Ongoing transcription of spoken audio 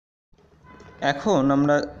এখন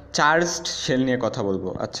আমরা charged shell নিয়ে কথা বলবো।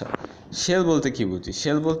 আচ্ছা, শেল বলতে কি বুঝি?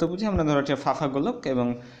 শেল বলতে বুঝি আমরা ধরো একটা ফাঁকা গোলক, এবং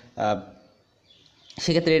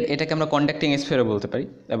সেক্ষেত্রে এটাকে আমরা কন্ডাক্টিং স্ফিয়ারও বলতে পারি।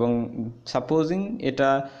 এবং সাপোজিং এটা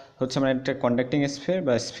হচ্ছে আমরা একটা কন্ডাক্টিং স্ফিয়ার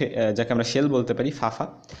বা যাকে আমরা শেল বলতে পারি, ফাফা।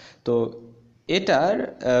 তো এটার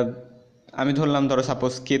আমি ধরলাম, ধরো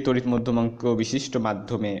সাপোজ কে তড়িৎ মধ্যমাঙ্ক বিশিষ্ট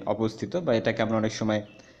মাধ্যমে অবস্থিত, বা এটাকে আমরা অনেক সময়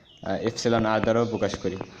এপসিলন আর দ্বারাও প্রকাশ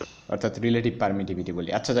করি, অর্থাৎ রিলেটিভ পারমিটিভিটি বলি।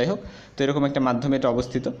 আচ্ছা, যাই হোক, তো এরকম একটা মাধ্যমে এটা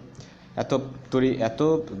অবস্থিত, এত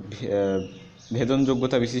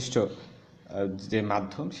ভেদনযোগ্যতা বিশিষ্ট যে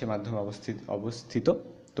মাধ্যম, সে মাধ্যমে অবস্থিত।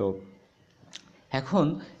 তো এখন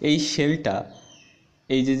এই শেলটা,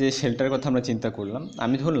 এই যে শেলটার কথা আমরা চিন্তা করলাম,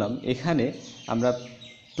 আমি ধরলাম এখানে আমরা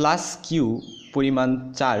প্লাস কিউ পরিমাণ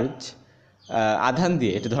চার্জ আধান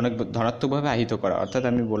দিয়ে এটা ধনাত্মকভাবে আহিত করা। অর্থাৎ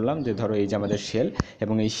আমি বললাম যে ধরো এই যে আমাদের শেল,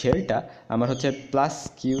 এবং এই শেলটা আমার হচ্ছে প্লাস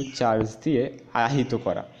কিউ চার্জ দিয়ে আহিত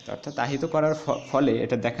করা। অর্থাৎ আহিত করার ফলে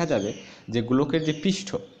এটা দেখা যাবে যে গোলকের যে পৃষ্ঠ,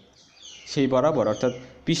 সেই বরাবর, অর্থাৎ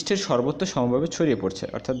পৃষ্ঠের সর্বত্র সমভাবে ছড়িয়ে পড়ছে।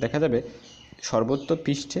 অর্থাৎ দেখা যাবে সর্বত্র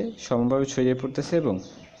পৃষ্ঠে সমভাবে ছড়িয়ে পড়তেছে, এবং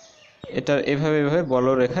এটা এভাবে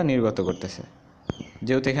বলরেখা নির্গত করতেছে।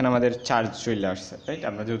 যেহেতু এখানে আমাদের চার্জ চলে আসছে, রাইট,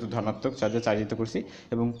 আমরা যেহেতু ধনাত্মক চার্জে চার্জিত করছি,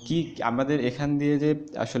 এবং কি আমাদের এখান দিয়ে যে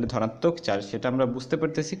আসলে ধনাত্মক চার্জ, সেটা আমরা বুঝতে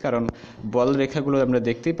পারতেছি, কারণ বল রেখাগুলো আমরা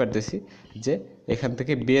দেখতেই পারতেছি যে এখান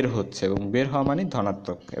থেকে বের হচ্ছে, এবং বের হওয়া মানে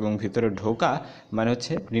ধনাত্মক, এবং ভিতরে ঢোকা মানে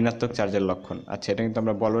হচ্ছে ঋণাত্মক চার্জের লক্ষণ। আচ্ছা, এটা কিন্তু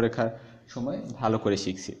আমরা বলরেখার সময় ভালো করে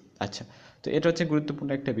শিখছি। আচ্ছা, তো এটা হচ্ছে গুরুত্বপূর্ণ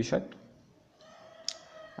একটা বিষয়।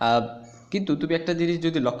 কিন্তু তুমি একটা জিনিস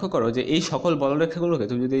যদি লক্ষ্য করো, যে এই সকল বলরেখাগুলোকে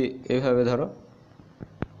তুমি যদি এভাবে ধরো,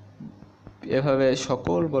 এভাবে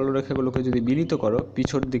সকল বলরেখাগুলোকে যদি মিলিত করো,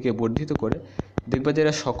 পিছর দিকে বর্ধিত করে, দেখবা যে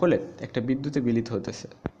এরা সকলে একটা বিদ্যুতে মিলিত হতেছে,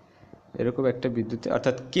 এরকম একটা বিদ্যুতে,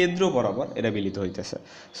 অর্থাৎ কেন্দ্র বরাবর এরা মিলিত হইতেছে।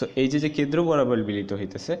 সো এই যে কেন্দ্র বরাবর মিলিত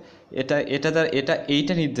হইতেছে,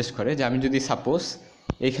 এইটা নির্দেশ করে যে আমি যদি সাপোজ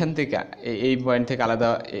এইখান থেকে এই পয়েন্ট থেকে আলাদা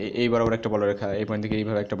এই বরাবর একটা বলরেখা, এই পয়েন্ট থেকে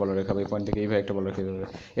এইভাবে একটা বলরেখা, এই পয়েন্ট থেকে এইভাবে একটা বলরেখা,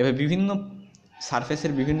 এভাবে বিভিন্ন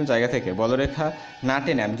সারফেসের বিভিন্ন জায়গা থেকে বলরেখা না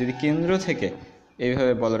টেনে আমি যদি কেন্দ্র থেকে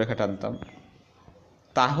এইভাবে বলরেখা টানতাম,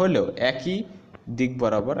 তাহলেও একই দিক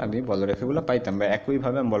বরাবর আমি বলরেখাগুলো পাইতাম, বা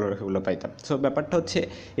একইভাবে আমি বলরেখাগুলো পাইতাম। সো ব্যাপারটা হচ্ছে,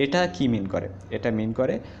 এটা কি মিন করে? এটা মিন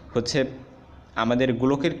করে হচ্ছে আমাদের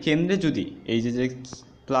গোলকের কেন্দ্রে যদি এই যে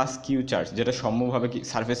প্লাস কিউ চার্জ, যেটা সম্ভবভাবে কি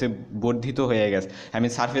সারফেসে বর্ধিত হয়ে গেছে,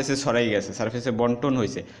 সারফেসে ছড়াই গেছে, সারফেসে বন্টন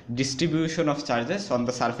হয়েছে, distribution of charges on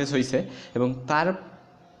the surface হয়েছে, এবং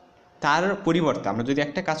তার পরিবর্তে আমরা যদি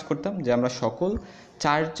একটা কাজ করতাম, যে আমরা সকল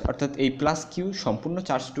চার্জ, অর্থাৎ এই প্লাস কিউ সম্পূর্ণ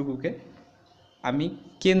চার্জটুকুকে আমি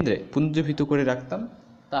কেন্দ্রে পুঞ্জীভূত করে রাখতাম,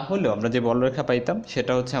 তাহলেও আমরা যে বলরেখা পাইতাম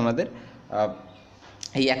সেটা হচ্ছে আমাদের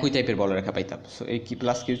এই একই টাইপের বলরেখা পাইতাম। সো এই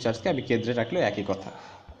প্লাস কিউ চার্জকে আমি কেন্দ্রে রাখলেও একই কথা।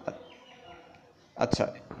 আচ্ছা,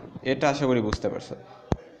 এটা আশা করি বুঝতে পারছো।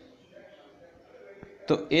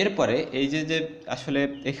 তো এরপরে এই যে আসলে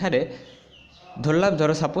এখানে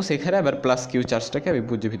ধরো সাপোজ এখানে আবার প্লাস কিউ চার্জটাকে আমি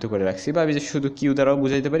পুঞ্জীভূত করে রাখছি, বা আমি যে শুধু কিউ দ্বারাও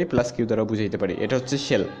বুঝাইতে পারি, প্লাস কিউ দ্বারাও বুঝাইতে পারি, এটা হচ্ছে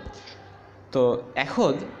শেল। তো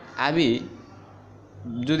এখন আমি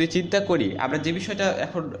যদি চিন্তা করি, আমরা যে বিষয়টা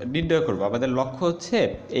এখন নির্ণয় করব, আমাদের লক্ষ্য হচ্ছে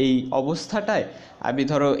এই অবস্থাটায় আমি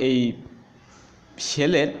ধরো এই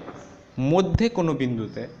শেলের মধ্যে কোনো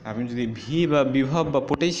বিন্দুতে আমি যদি ভি বা বিভব বা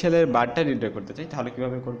পোটেনশিয়ালের বারটা নির্ণয় করতে চাই, তাহলে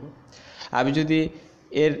কীভাবে করব? আমি যদি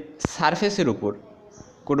এর সারফেসের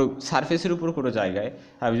উপর কোনো জায়গায়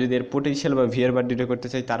আমি যদি এর পোটেনশিয়াল বা ভি এর বার নির্ণয় করতে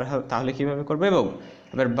চাই, তাহলে কীভাবে করবো? এবং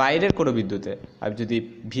এবার বাইরের কোনো বিন্দুতে আমি যদি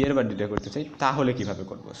ভি এর বার নির্ণয় করতে চাই, তাহলে কীভাবে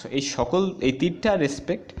করবো? সো এই তিনটা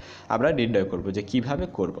রেসপেক্ট আমরা নির্ণয় করব যে কিভাবে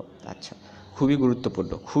করব। আচ্ছা, খুবই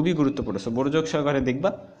গুরুত্বপূর্ণ। সো মনোযোগ সহকারে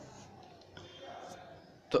দেখবা।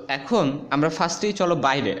 তো এখন আমরা ফার্স্টেই চলো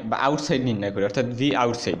বাইরে বা আউটসাইড নির্ণয় করি, অর্থাৎ ভি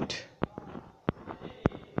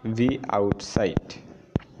আউটসাইড।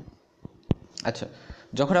 আচ্ছা,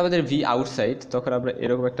 যখন আমাদের ভি আউটসাইড, তখন আমরা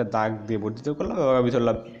এরকম একটা দাগ দিয়ে বর্ধিত করলাম, এবং আমি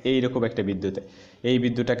ধরলাম এইরকম একটা বিদ্যুতে, এই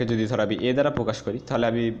বিদ্যুৎটাকে যদি ধর আমি এ দ্বারা প্রকাশ করি, তাহলে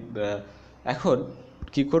আমি এখন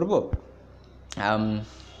কি করব?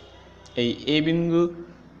 এই এ বিন্দু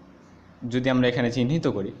যদি আমরা এখানে চিহ্নিত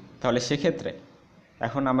করি, তাহলে সেক্ষেত্রে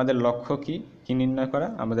এখন আমাদের লক্ষ্য কি নির্ণয় করা?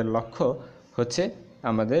 আমাদের লক্ষ্য হচ্ছে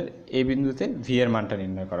আমাদের এ বিন্দুতে ভি এর মানটা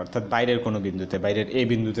নির্ণয় করা, অর্থাৎ বাইরের কোনো বিন্দুতে, বাইরের এ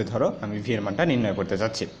বিন্দুতে ধরো আমি ভি এর মানটা নির্ণয় করতে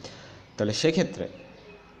চাচ্ছি। তাহলে সেক্ষেত্রে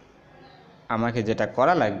আমাকে যেটা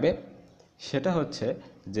করা লাগবে সেটা হচ্ছে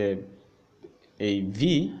যে এই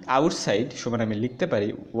ভি আউটসাইড সমান আমি লিখতে পারি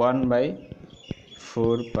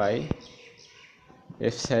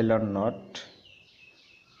 1/4πε0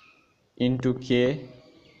 into k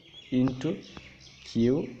into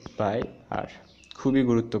Q by আর। খুবই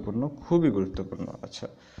গুরুত্বপূর্ণ। আচ্ছা,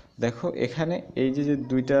 দেখো এখানে এই যে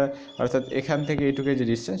দুইটা, অর্থাৎ এখান থেকে এইটুকু যে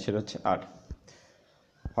ডিস্টেন্স সেটা হচ্ছে আর।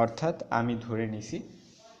 অর্থাৎ আমি ধরে নিছি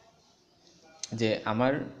যে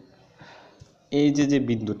আমার এই যে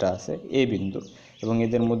বিন্দুটা আছে এই বিন্দু এবং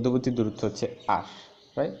এদের মধ্যবর্তী দূরত্ব হচ্ছে আর,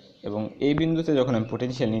 রাইট। এবং এই বিন্দুতে যখন আমি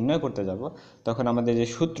পোটেনশিয়াল নির্ণয় করতে যাব তখন আমাদের যে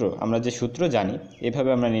সূত্র, আমরা যে সূত্র জানি এভাবে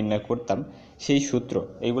আমরা নির্ণয় করতাম, সেই সূত্র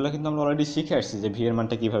এইগুলো কিন্তু আমরা অলরেডি শিখে আসছি যে ভি এর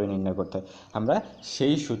মানটা কীভাবে নির্ণয় করতে হয়, আমরা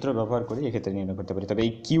সেই সূত্র ব্যবহার করে এক্ষেত্রে নির্ণয় করতে পারি। তবে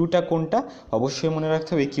এই কিউটা কোনটা অবশ্যই মনে রাখতে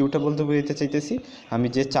হবে। এই কিউটা বলতে বোঝাতে চাইতেছি আমি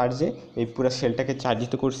যে চার্জে এই পুরো সেলটাকে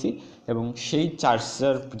চার্জিত করছি এবং সেই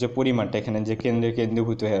চার্জের যে পরিমাণটা এখানে যে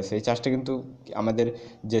কেন্দ্রীভূত হয়ে আছে, এই চার্জটা কিন্তু আমাদের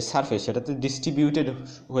যে সারফেস সেটাতে ডিস্ট্রিবিউটেড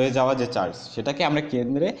হয়ে যাওয়া যে চার্জ, সেটাকে আমরা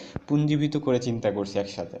কেন্দ্রে পুঞ্জীভূত করে চিন্তা করছি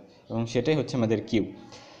একসাথে, এবং সেটাই হচ্ছে আমাদের কিউ।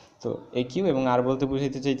 তো এই কিউ এবং আর বলতে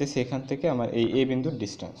বুঝাইতে চাইতেছি এখান থেকে আমার এই এ বিন্দুর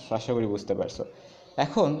ডিস্টেন্স। আশা করি বুঝতে পারছো।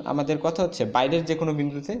 এখন আমাদের কথা হচ্ছে বাইরের যে কোনো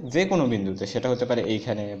বিন্দুতে সেটা হতে পারে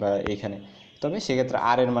এইখানে বা এইখানে, তবে সেক্ষেত্রে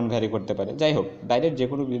আর এর মান ভ্যারি করতে পারে। যাই হোক, বাইরের যে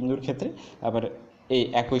কোনো বিন্দুর ক্ষেত্রে আবার এই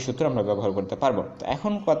একই সূত্র আমরা ব্যবহার করতে পারবো। তো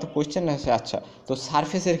এখন কত কোশ্চেন আছে, আচ্ছা তো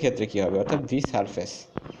সারফেসের ক্ষেত্রে কী হবে, অর্থাৎ ভি সারফেস।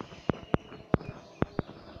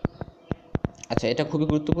 আচ্ছা, এটা খুবই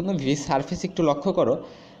গুরুত্বপূর্ণ। ভি সারফেস একটু লক্ষ্য করো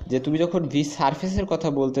যে তুমি যখন ভি সারফেসের কথা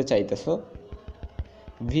বলতে চাইতেছো,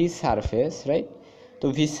 ভি সারফেস, রাইট। তো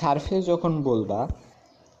ভি সারফেস যখন বলবা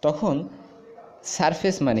তখন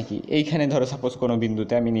সারফেস মানে কি, এইখানে ধরো সাপোজ কোনো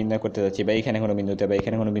বিন্দুতে আমি নির্ণয় করতে যাচ্ছি, বা এইখানে কোনো বিন্দুতে বা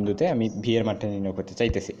এখানে কোনো বিন্দুতে আমি ভি এর মানটা নির্ণয় করতে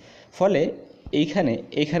চাইতেছি। ফলে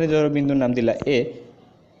এইখানে ধরো বিন্দুর নাম দিলা এ।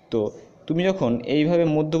 তো তুমি যখন এইভাবে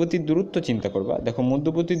মধ্যবর্তী দূরত্ব চিন্তা করবা, দেখো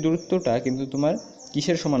মধ্যবর্তী দূরত্বটা কিন্তু তোমার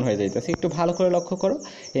কিসের সমান হয়ে যাইতেছে, একটু ভালো করে লক্ষ্য করো।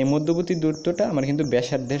 এই মধ্যবর্তী দূরত্বটা আমার কিন্তু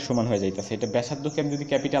ব্যাসার্ধের সমান হয়ে যাইতেছে। এটা ব্যাসার্ধকে আমি যদি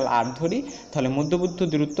ক্যাপিটাল আর ধরি তাহলে মধ্যবর্তী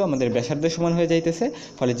দূরত্ব আমাদের ব্যাসার্ধের সমান হয়ে যাইতেছে।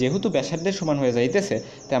 ফলে যেহেতু ব্যাসার্ধের সমান হয়ে যাইতেছে,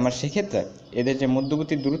 তাই আমার সেক্ষেত্রে এদের যে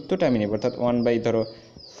মধ্যবর্তী দূরত্বটা আমি নেব, অর্থাৎ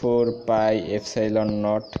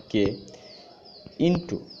 1/4πε0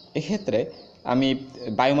 ইন্টু, এক্ষেত্রে আমি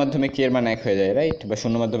বায়ু মাধ্যমে কে এর মান 1 হয়ে যায়, রাইট, বা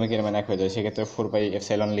শূন্য মাধ্যমে কে এর মান 1 হয়ে যায়, সেক্ষেত্রে 4πε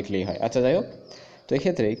লিখলেই হয়। আচ্ছা যাই হোক, তো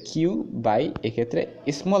এক্ষেত্রে কিউ বাই এক্ষেত্রে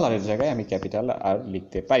স্মল আর এর জায়গায় আমি ক্যাপিটাল আর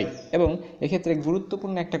লিখতে পারি। এবং এক্ষেত্রে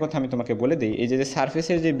গুরুত্বপূর্ণ একটা কথা আমি তোমাকে বলে দিই, এই যে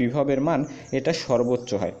সারফেসের যে বিভবের মান এটা সর্বোচ্চ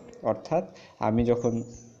হয়। অর্থাৎ আমি যখন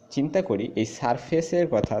চিন্তা করি এই সারফেসের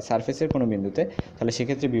কথা, সারফেসের কোনো বিন্দুতে, তাহলে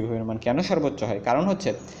সেক্ষেত্রে বিভবের মান কেন সর্বোচ্চ হয়, কারণ হচ্ছে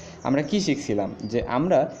আমরা কি শিখছিলাম যে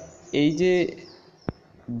আমরা এই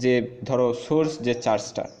যে ধরো সোর্স যে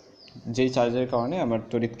চার্জটা, যেই চার্জের কারণে আমার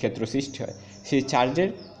তড়িৎ ক্ষেত্র সৃষ্টি হয়, সেই চার্জের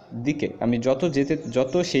দিকে আমি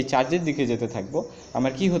যত সেই চার্জের দিকে যেতে থাকবো,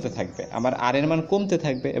 আমার কি হতে থাকবে, আমার আর এর মান কমতে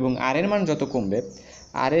থাকবে। এবং আর এর মান যত কমবে,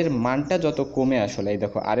 আর এর মানটা যত কমে, আসলে এই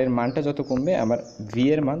দেখো আর এর মানটা যত কমবে আমার ভি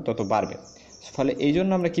এর মান তত বাড়বে। ফলে এই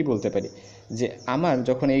জন্য আমরা কি বলতে পারি যে আমার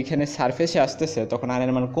যখন এইখানে সারফেসে আসতেছে তখন আর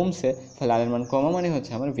এর মান কমছে, ফলে আর এর মান কমা মানে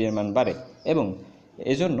হচ্ছে আমার ভি এর মান বাড়ে। এবং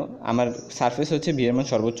এজন্য আমার সারফেস হচ্ছে ভি এর মান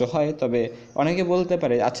সর্বোচ্চ হয়। তবে অনেকে বলতে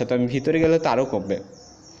পারে আচ্ছা তো আমি ভিতরে গেলে তো আরও কমবে।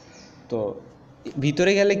 তো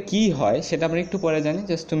ভিতরে গেলে কি হয় সেটা আমরা একটু পরে জানি,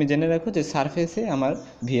 জাস্ট তুমি জেনে রাখো যে সারফেসে আমার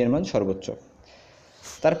ভি এর মান সর্বোচ্চ।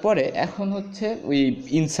 তারপরে এখন হচ্ছে ওই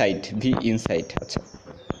ইনসাইড, ভি ইনসাইড। আচ্ছা,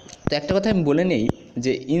 তো একটা কথা আমি বলে নেই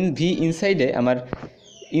যে ভি ইনসাইডে আমার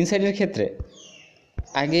ইনসাইডের ক্ষেত্রে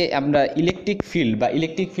আগে আমরা ইলেকট্রিক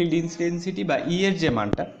ফিল্ড ইন্টেন্সিটি বা ই এর যে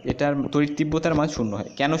মানটা, এটার তড়িৎ তীব্রতার মান শূন্য হয়।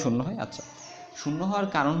 কেন শূন্য হয়? আচ্ছা, শূন্য হওয়ার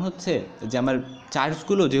কারণ হচ্ছে যে আমার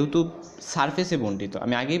চার্জগুলো যেহেতু সারফেসে বণ্টিত,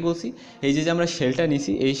 আমি আগেই বলছি এই যে আমরা শেলটা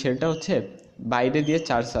নিছি, এই শেলটা হচ্ছে বাইরে দিয়ে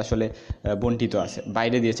চার্জ আসলে বণ্টিত আছে,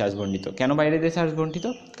 বাইরে দিয়ে চার্জ বণ্টিত। কেন বাইরে দিয়ে চার্জ বণ্টিত?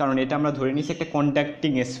 কারণ এটা আমরা ধরে নিছি একটা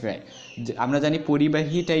কন্ডাক্টিং স্ফিয়ার। আমরা জানি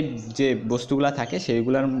পরিবাহী টাইপ যে বস্তুগুলো থাকে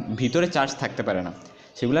সেগুলোর ভিতরে চার্জ থাকতে পারে না,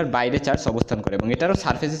 সেগুলোর বাইরে চার্জ অবস্থান করে, এবং এটারও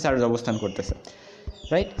সারফেসে চার্জ অবস্থান করতেছে,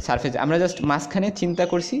 রাইট। সারফেসে আমরা জাস্ট মাঝখানে চিন্তা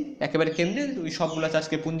করছি, একেবারে কেন্দ্রে ওই সবগুলো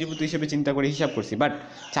চার্জকে পুঞ্জীভূত হিসেবে চিন্তা করে হিসাব করছি, বাট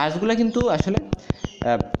চার্জগুলো কিন্তু আসলে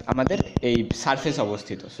আমাদের এই সারফেস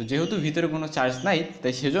অবস্থিত। সো যেহেতু ভিতরে কোনো চার্জ নাই,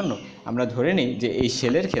 তাই সেজন্য আমরা ধরে নিই যে এই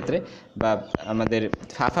শেলের ক্ষেত্রে বা আমাদের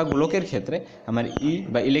ফাঁকা গোলকের ক্ষেত্রে আমার ই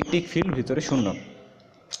বা ইলেকট্রিক ফিল্ড ভিতরে শূন্য।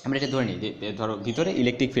 আমরা এটা ধরে নিই যে ধরো ভিতরে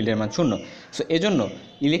ইলেকট্রিক ফিল্ডের মান শূন্য। সো এজন্য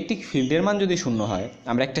ইলেকট্রিক ফিল্ডের মান যদি শূন্য হয়,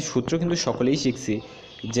 আমরা একটা সূত্র কিন্তু সকলেই শিখছি,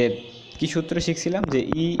 যে কি সূত্র শিখছিলাম, যে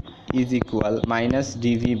ই is equal minus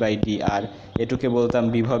DV by DR, এটুকে বলতাম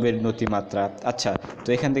বিভবের নতিমাত্রা। আচ্ছা, তো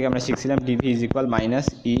এখান থেকে আমরা শিখছিলাম DV is equal minus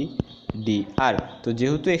E DR. তো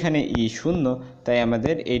যেহেতু এখানে ই শূন্য, তাই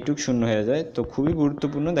আমাদের এইটুক শূন্য হয়ে যায়। তো খুবই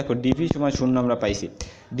গুরুত্বপূর্ণ, দেখো ডিভি সমান শূন্য আমরা পাইছি।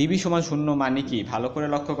 ডিভি সমান শূন্য মানে কি, ভালো করে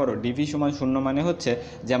লক্ষ্য করো। ডিভি সমান শূন্য মানে হচ্ছে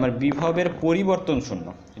যে আমার বিভবের পরিবর্তন শূন্য।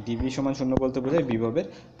 ডিভি সমান শূন্য বলতে বোঝায় বিভবের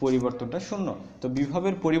পরিবর্তনটা শূন্য। তো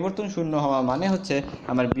বিভবের পরিবর্তন শূন্য হওয়া মানে হচ্ছে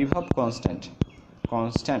আমার বিভব কনস্ট্যান্ট।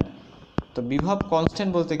 তো বিভব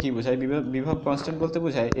কনস্ট্যান্ট বলতে কি বোঝায়? বিভব কনস্ট্যান্ট বলতে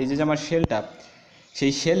বোঝায় এই যে আমার শেলটা,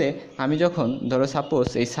 সেই শেলে আমি যখন ধরো সাপোজ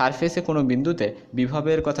এই সারফেসে কোনো বিন্দুতে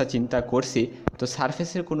বিভবের কথা চিন্তা করছি, তো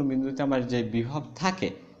সারফেসের কোনো বিন্দুতে আমার যে বিভব থাকে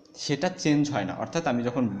সেটা চেঞ্জ হয় না। অর্থাৎ আমি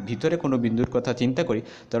যখন ভিতরে কোনো বিন্দুর কথা চিন্তা করি,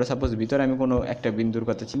 ধরো সাপোজ ভিতরে আমি কোনো একটা বিন্দুর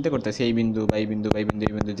কথা চিন্তা করতেছি, এই বিন্দু বা এই বিন্দু বা এই বিন্দু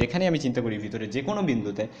এই বিন্দু, যেখানে আমি চিন্তা করি ভিতরে যে কোনো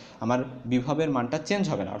বিন্দুতে আমার বিভবের মানটা চেঞ্জ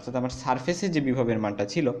হবে না। অর্থাৎ আমার সারফেসে যে বিভবের মানটা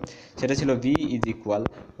ছিল সেটা ছিল v is equal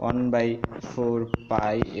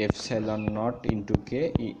 1/4πε0 into k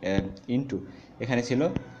into এখানে ছিল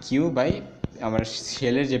কিউ বাই আমার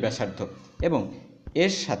শেলের যে ব্যাসার্ধ, এবং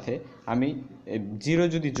এর সাথে আমি জিরো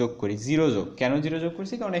যদি যোগ করি, জিরো যোগ, কেন জিরো যোগ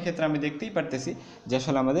করছি? কারণ এক্ষেত্রে আমি দেখতেই পারতেছি যে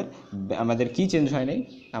আসলে আমাদের কি চেঞ্জ হয় নাই,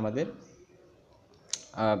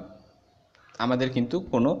 আমাদের কিন্তু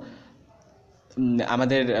কোনো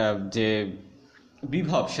আমাদের যে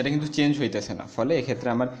বিভব সেটা কিন্তু চেঞ্জ হইতেছে না। ফলে এক্ষেত্রে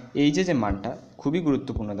আমার এই যে মানটা খুবই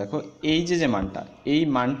গুরুত্বপূর্ণ, দেখো এই যে মানটা, এই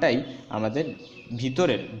মানটাই আমাদের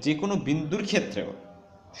ভিতরের যে কোনো বিন্দুর ক্ষেত্রেও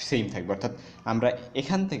সেম থাকবে। অর্থাৎ আমরা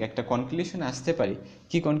এখান থেকে একটা কনক্লুশনে আসতে পারি।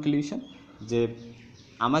 কি কনক্লুশন? যে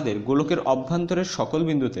আমাদের গোলকের অভ্যন্তরের সকল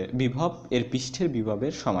বিন্দুতে বিভব এর পৃষ্ঠের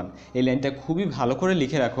বিভবের সমান। এই লাইনটা খুবই ভালো করে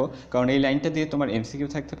লিখে রাখো, কারণ এই লাইনটা দিয়ে তোমার এমসিকিউ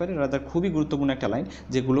থাকতে পারে। রাদার খুবই গুরুত্বপূর্ণ একটা লাইন,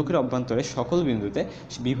 যে গোলকের অভ্যন্তরের সকল বিন্দুতে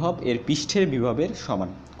বিভব এর পৃষ্ঠের বিভবের সমান,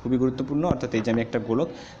 খুবই গুরুত্বপূর্ণ। অর্থাৎ এই যে আমি একটা গোলক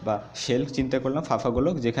বা শেল চিন্তা করলাম, ফাঁফা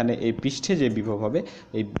গোলক, যেখানে এই পৃষ্ঠে যে বিভব হবে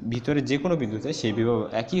এই ভিতরে যে কোনো বিন্দুতে সেই বিভব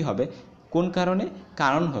একই হবে। কোন কারণে?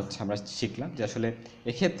 কারণ হচ্ছে আমরা শিখলাম যে আসলে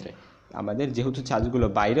এক্ষেত্রে আমাদের যেহেতু চার্জগুলো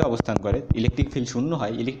বাইরে অবস্থান করে, ইলেকট্রিক ফিল্ড শূন্য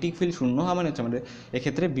হয়। ইলেকট্রিক ফিল্ড শূন্য হওয়া মানে হচ্ছে আমাদের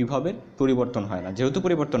এক্ষেত্রে বিভবের পরিবর্তন হয় না। যেহেতু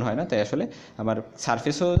পরিবর্তন হয় না, তাই আসলে আমার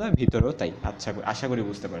সারফেসও যায়, ভিতরেও তাই। আশা করি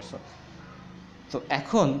বুঝতে পারছো। তো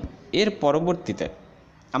এখন এর পরবর্তীতে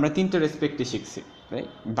আমরা তিনটে রেসপেক্টে শিখছি, রাইট?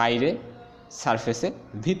 বাইরে, সারফেসে,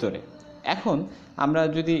 ভিতরে। এখন আমরা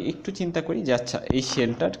যদি একটু চিন্তা করি যে আচ্ছা এই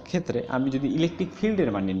শেলটার ক্ষেত্রে আমি যদি ইলেকট্রিক ফিল্ডের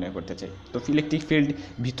মান নির্ণয় করতে চাই, তো ইলেকট্রিক ফিল্ড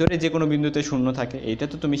ভিতরে যে কোনো বিন্দুতে শূন্য থাকে, এইটা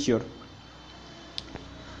তো তুমি শিওর।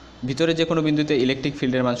 ভিতরে যে কোনো বিন্দুতে ইলেকট্রিক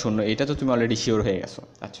ফিল্ডের মান শূন্য, এটা তো তুমি অলরেডি শিওর হয়ে গেছো।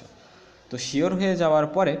 আচ্ছা, তো শিওর হয়ে যাওয়ার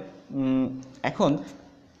পরে এখন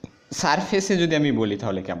সারফেসে যদি আমি বলি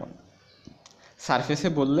তাহলে কেমন? সারফেসে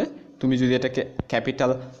বললে তুমি যদি এটাকে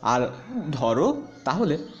ক্যাপিটাল আর ধরো,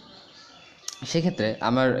 তাহলে সেক্ষেত্রে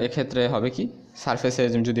আমার এক্ষেত্রে হবে কি, সারফেসে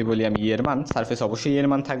যদি বলি আমি এর মান, সারফেস অবশ্যই এর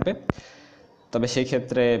মান থাকবে। তবে সেই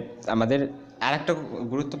ক্ষেত্রে আমাদের আর একটা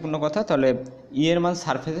গুরুত্বপূর্ণ কথা, তাহলে এর মান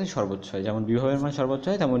সারফেসে সর্বোচ্চ হয়, যেমন বিভবের মান সর্বোচ্চ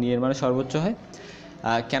হয় তেমন এর মান সর্বোচ্চ হয়।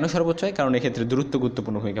 কেন সর্বোচ্চ হয়? কারণ এক্ষেত্রে দূরত্ব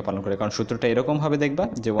গুরুত্বপূর্ণ ভূমিকা পালন করে। কারণ সূত্রটা এরকমভাবে দেখবা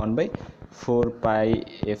যে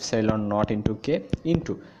 1/4πε0 ইন্টু কে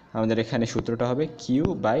ইন্টু আমাদের এখানে সূত্রটা হবে কিউ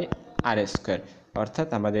বাই আর স্কোয়ার। অর্থাৎ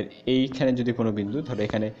আমাদের এইখানে যদি কোনো বিন্দু ধরো,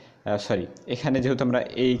 এখানে যেহেতু আমরা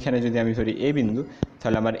এইখানে যদি আমি ধরি এ বিন্দু,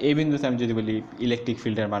 তাহলে আমার এই বিন্দুতে আমি যদি বলি ইলেকট্রিক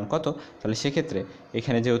ফিল্ডের মান কত, তাহলে সেক্ষেত্রে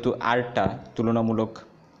এখানে যেহেতু আরটা তুলনামূলক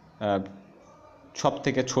সব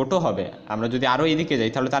থেকে ছোটো হবে, আমরা যদি আরও এদিকে যাই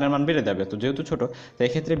তাহলে তার মান বেড়ে যাবে। তো যেহেতু ছোটো, তাই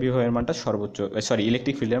এক্ষেত্রে বিভবের মানটা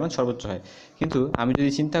ইলেকট্রিক ফিল্ডের মান সর্বোচ্চ হয়। কিন্তু আমি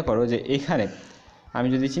যদি চিন্তা করো যে এখানে আমি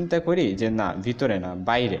যদি চিন্তা করি যে না ভিতরে না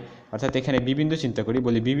বাইরে, অর্থাৎ এখানে বিবিন্দু চিন্তা করি,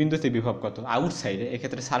 বলি বিবিন্দুতে বিভব কত, আউটসাইডে,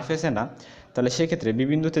 এক্ষেত্রে সারফেসে না, তাহলে সেক্ষেত্রে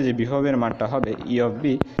বিবিন্দুতে যে বিভবের মানটা হবে ই অফ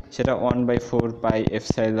বি, সেটা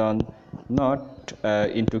 1/4πε0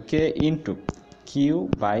 into k into Q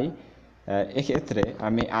by, এক্ষেত্রে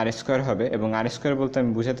আমি আর স্কোয়ার হবে, এবং আর স্কোয়ার বলতে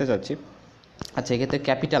আমি বুঝাতে চাচ্ছি, আচ্ছা এক্ষেত্রে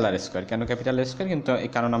ক্যাপিটাল আর স্কোয়ার। কেন ক্যাপিটাল আর স্কোয়ার? কিন্তু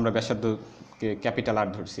কারণ আমরা ব্যাসার্ধকে ক্যাপিটাল আর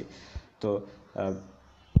ধরছি। তো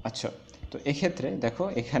আচ্ছা, তো এক্ষেত্রে দেখো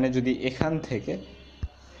এখানে যদি এখান থেকে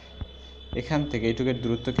এইটুকের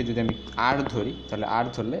দূরত্বকে যদি আমি আর ধরি, তাহলে আর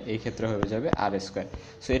ধরলে এই ক্ষেত্রে হয়ে যাবে আর স্কোয়ার।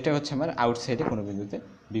 সো এটা হচ্ছে আমার আউটসাইডে কোনো বিন্দুতে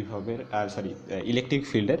বিভবের ইলেকট্রিক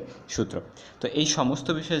ফিল্ডের সূত্র। তো এই সমস্ত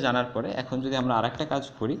বিষয় জানার পরে এখন যদি আমরা আর একটা কাজ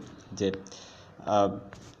করি, যে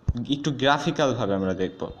একটু গ্রাফিক্যালভাবে আমরা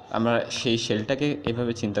দেখব। আমরা সেই শেলটাকে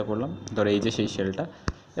এভাবে চিন্তা করলাম, ধরো এই যে সেই শেলটা,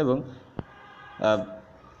 এবং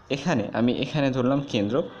এখানে ধরলাম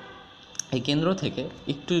কেন্দ্র। এই কেন্দ্র থেকে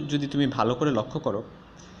একটু যদি তুমি ভালো করে লক্ষ্য করো,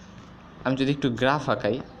 আমি যদি একটু গ্রাফ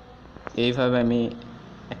আঁকাই, এইভাবে আমি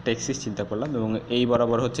একটা এক্সিস চিন্তা করলাম, এবং এই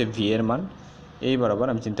বরাবর হচ্ছে ভি এর মান, এই বরাবর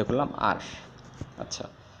আমি চিন্তা করলাম আর। আচ্ছা,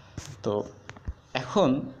 তো এখন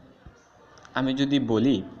আমি যদি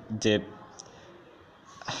বলি যে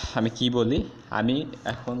আমি কি বলি, আমি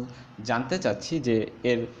এখন জানতে চাচ্ছি যে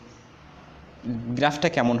এর গ্রাফটা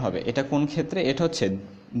কেমন হবে। এটা কোন ক্ষেত্রে? এটা হচ্ছে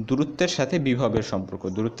দূরত্বের সাথে বিভবের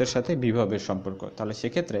সম্পর্ক। তাহলে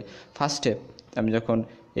সেক্ষেত্রে ফার্স্টে আমি যখন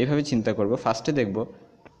এইভাবে চিন্তা করব, ফার্স্টে দেখব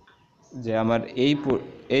যে আমার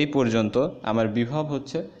এই পর্যন্ত আমার বিভব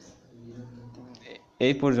হচ্ছে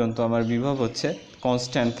এই পর্যন্ত আমার বিভব হচ্ছে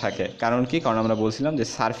কনস্ট্যান্ট থাকে। কারণ কি? কারণ আমরা বলছিলাম যে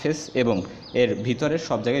সারফেস এবং এর ভিতরের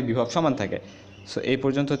সব জায়গায় বিভব সমান থাকে। সো এই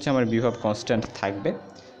পর্যন্ত হচ্ছে আমার বিভব কনস্ট্যান্ট থাকবে।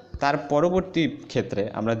 তার পরবর্তী ক্ষেত্রে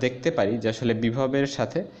আমরা দেখতে পারি যে আসলে বিভবের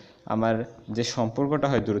সাথে আমার যে সম্পর্কটা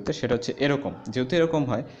হয় দূরত্বের, সেটা হচ্ছে এরকম। যেহেতু এরকম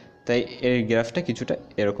হয়, তাই এই গ্রাফটা কিছুটা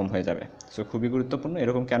এরকম হয়ে যাবে। সো খুবই গুরুত্বপূর্ণ।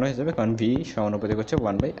 এরকম কেন হয়ে যাবে? কারণ ভি সমানুপাতিক হচ্ছে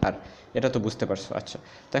 1/r। এটা তো বুঝতে পারছো। আচ্ছা,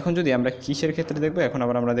 তো এখন যদি আমরা কিসের ক্ষেত্রে দেখবো? এখন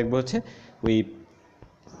আবার আমরা দেখবো হচ্ছে ওই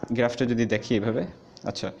গ্রাফটা যদি দেখি এইভাবে।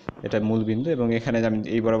 আচ্ছা, এটা মূল বিন্দু এবং এখানে আমি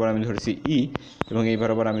এই বরাবর আমি ধরছি ই এবং এই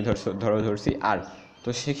বরাবর আমি ধরছি আর। তো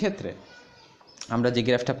সেক্ষেত্রে আমরা যে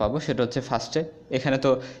গ্রাফটা পাবো সেটা হচ্ছে ফার্স্টে, এখানে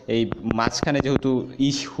তো এই মাঝখানে যেহেতু ই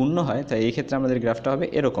শূন্য হয়, তাই এই ক্ষেত্রে আমাদের গ্রাফটা হবে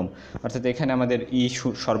এরকম। অর্থাৎ এখানে আমাদের ই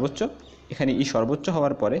সর্বোচ্চ, এখানে ই সর্বোচ্চ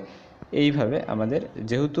হওয়ার পরে এইভাবে আমাদের,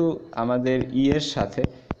 যেহেতু আমাদের ই এর সাথে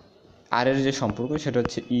আর এর যে সম্পর্ক সেটা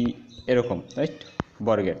হচ্ছে ই এরকম, রাইট,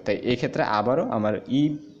 বর্গের। তাই এই ক্ষেত্রে আবারও আমার ই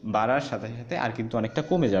বাড়ার সাথে সাথে আর কিন্তু অনেকটা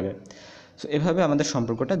কমে যাবে। সো এভাবে আমাদের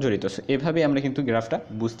সম্পর্কটা জড়িত। সো এভাবেই আমরা কিন্তু গ্রাফটা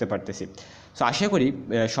বুঝতে পারতেছি। সো আশা করি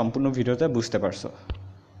সম্পূর্ণ ভিডিওটা বুঝতে পারছো।